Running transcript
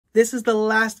This is the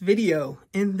last video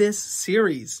in this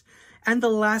series and the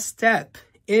last step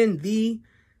in the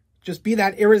just be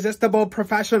that irresistible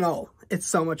professional. It's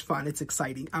so much fun. It's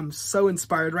exciting. I'm so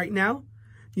inspired right now.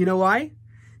 You know why?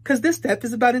 Because this step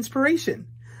is about inspiration.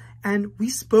 And we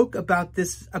spoke about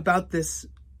this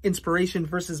inspiration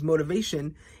versus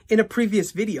motivation in a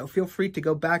previous video. Feel free to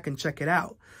go back and check it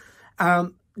out.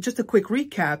 Just a quick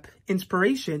recap.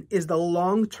 Inspiration is the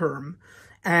long term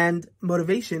and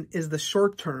motivation is the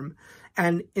short term.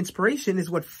 And inspiration is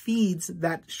what feeds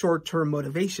that short term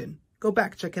motivation. Go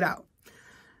back, check it out.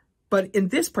 But in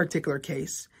this particular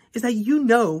case, is that you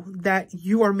know that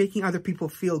you are making other people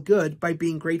feel good by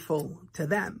being grateful to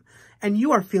them. And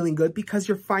you are feeling good because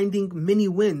you're finding mini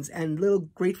wins and little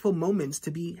grateful moments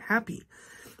to be happy.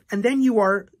 And then you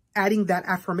are adding that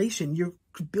affirmation. You're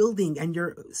building and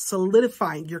you're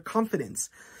solidifying your confidence.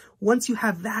 Once you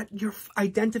have that, you're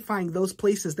identifying those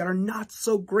places that are not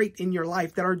so great in your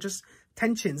life, that are just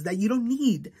tensions that you don't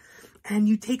need. And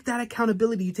you take that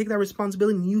accountability, you take that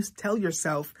responsibility, and you tell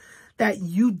yourself that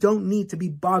you don't need to be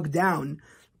bogged down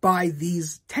by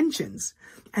these tensions.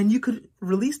 And you could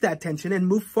release that tension and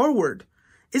move forward.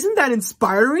 Isn't that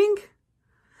inspiring?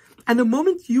 And the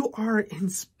moment you are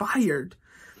inspired,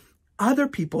 other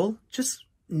people just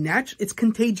it's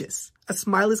contagious. A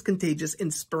smile is contagious.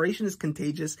 Inspiration is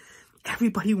contagious.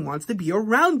 Everybody wants to be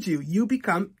around you. You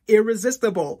become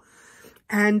irresistible.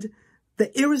 And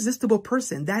the irresistible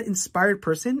person, that inspired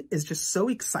person, is just so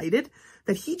excited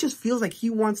that he just feels like he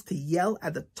wants to yell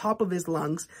at the top of his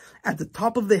lungs, at the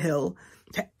top of the hill,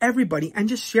 to everybody and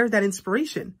just share that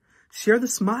inspiration. Share the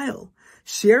smile.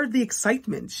 Share the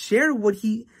excitement. Share what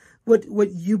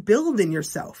you build in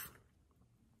yourself.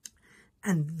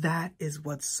 And that is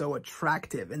what's so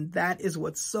attractive. And that is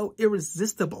what's so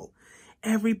irresistible.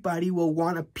 Everybody will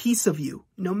want a piece of you,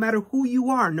 no matter who you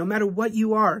are, no matter what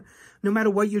you are, no matter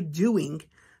what you're doing.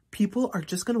 People are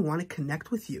just going to want to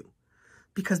connect with you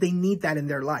because they need that in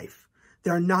their life.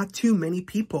 There are not too many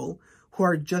people who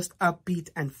are just upbeat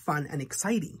and fun and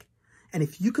exciting. And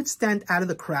if you could stand out of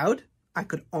the crowd, I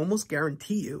could almost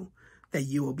guarantee you that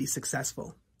you will be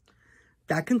successful.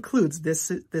 That concludes this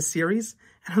series,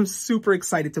 and I'm super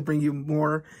excited to bring you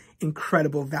more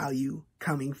incredible value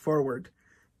coming forward.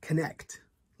 Connect.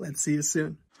 Let's see you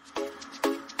soon.